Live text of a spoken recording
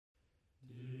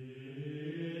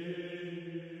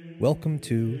Welcome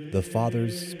to The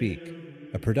Fathers Speak,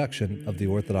 a production of the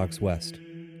Orthodox West.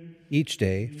 Each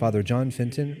day, Father John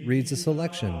Fenton reads a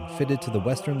selection fitted to the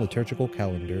Western liturgical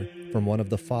calendar from one of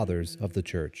the Fathers of the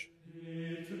Church.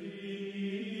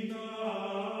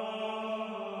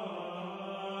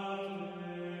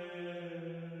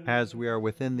 As we are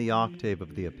within the octave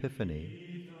of the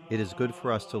Epiphany, it is good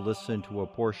for us to listen to a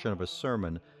portion of a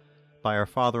sermon by our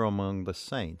Father among the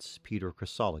Saints, Peter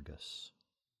Chrysologus.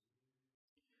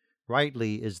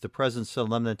 Rightly is the present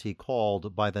solemnity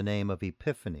called by the name of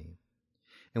Epiphany,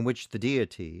 in which the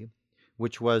deity,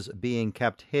 which was being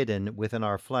kept hidden within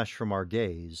our flesh from our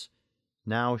gaze,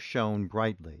 now shone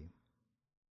brightly.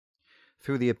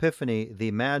 Through the Epiphany,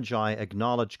 the Magi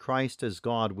acknowledge Christ as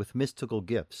God with mystical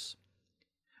gifts,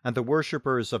 and the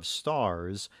worshippers of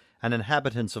stars and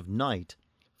inhabitants of night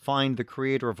find the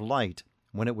Creator of light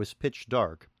when it was pitch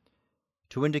dark,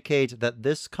 to indicate that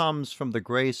this comes from the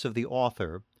grace of the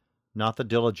author, not the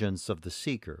diligence of the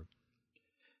seeker,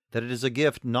 that it is a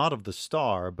gift not of the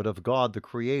star, but of God the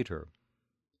Creator,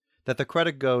 that the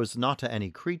credit goes not to any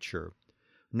creature,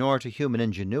 nor to human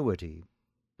ingenuity,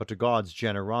 but to God's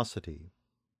generosity.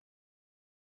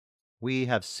 We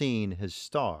have seen his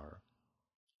star,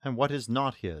 and what is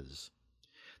not his?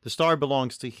 The star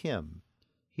belongs to him.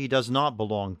 He does not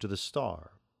belong to the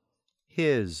star.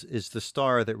 His is the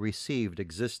star that received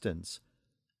existence,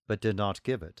 but did not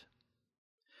give it.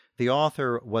 The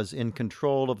author was in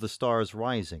control of the star's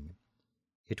rising.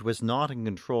 It was not in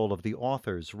control of the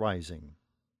author's rising.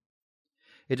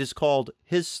 It is called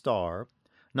his star,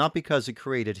 not because it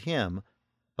created him,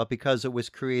 but because it was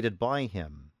created by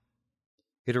him.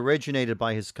 It originated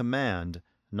by his command,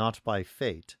 not by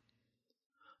fate.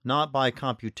 Not by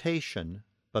computation,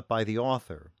 but by the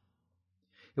author.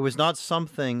 It was not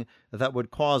something that would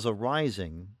cause a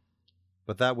rising,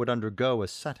 but that would undergo a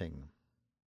setting.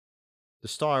 The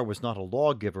star was not a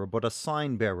lawgiver, but a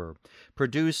sign-bearer,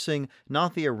 producing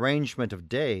not the arrangement of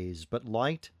days, but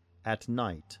light at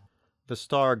night. The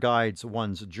star guides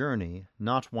one's journey,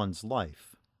 not one's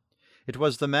life. It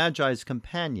was the Magi's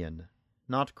companion,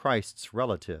 not Christ's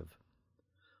relative.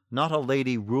 Not a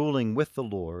lady ruling with the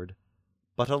Lord,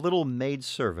 but a little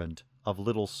maidservant of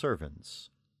little servants.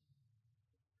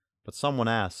 But someone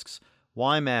asks,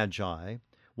 why Magi?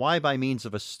 Why by means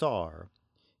of a star?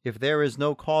 If there is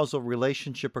no causal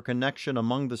relationship or connection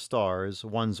among the stars,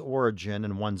 one's origin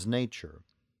and one's nature.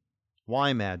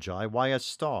 Why Magi? Why a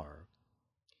star?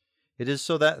 It is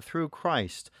so that through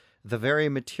Christ, the very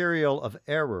material of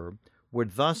error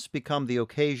would thus become the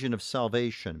occasion of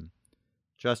salvation,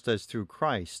 just as through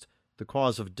Christ, the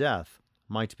cause of death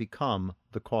might become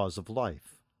the cause of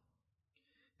life.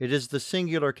 It is the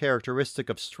singular characteristic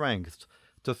of strength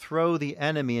to throw the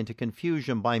enemy into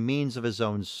confusion by means of his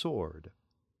own sword.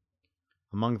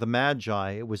 Among the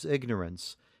Magi it was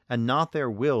ignorance, and not their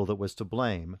will that was to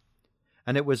blame,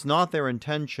 and it was not their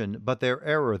intention, but their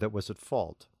error that was at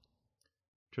fault.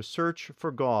 To search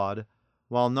for God,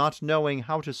 while not knowing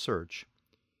how to search,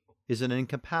 is an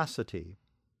incapacity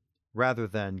rather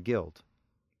than guilt.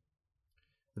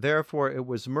 Therefore it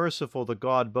was merciful that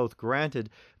God both granted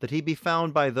that he be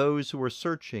found by those who were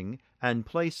searching, and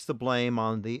placed the blame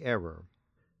on the error.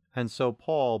 And so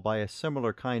Paul, by a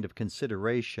similar kind of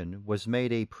consideration, was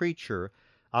made a preacher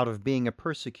out of being a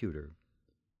persecutor,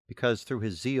 because through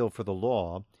his zeal for the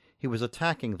law he was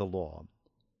attacking the law,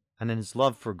 and in his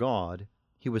love for God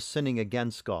he was sinning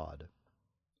against God.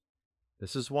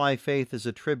 This is why faith is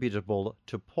attributable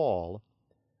to Paul,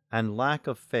 and lack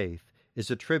of faith is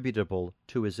attributable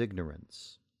to his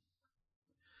ignorance.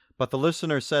 But the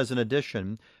listener says in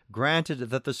addition, granted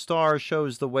that the star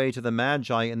shows the way to the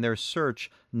Magi in their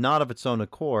search not of its own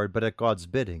accord, but at God's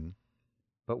bidding.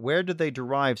 But where did they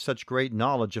derive such great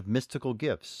knowledge of mystical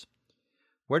gifts?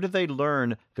 Where did they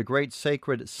learn the great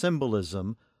sacred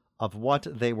symbolism of what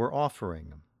they were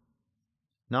offering?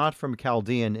 Not from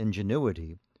Chaldean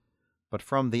ingenuity, but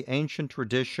from the ancient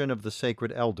tradition of the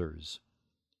sacred elders.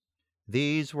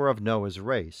 These were of Noah's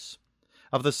race,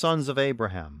 of the sons of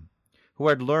Abraham, who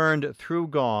had learned through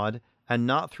God and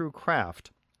not through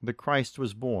craft that Christ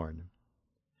was born.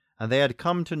 And they had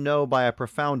come to know by a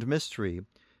profound mystery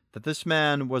that this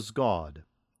man was God,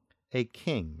 a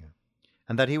king,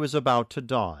 and that he was about to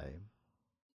die.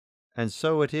 And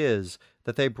so it is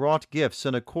that they brought gifts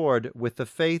in accord with the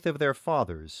faith of their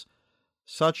fathers,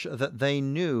 such that they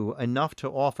knew enough to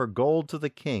offer gold to the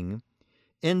king,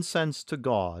 incense to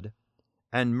God,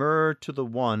 and myrrh to the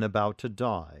one about to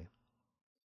die.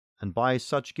 And by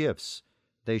such gifts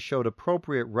they showed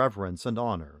appropriate reverence and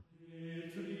honor.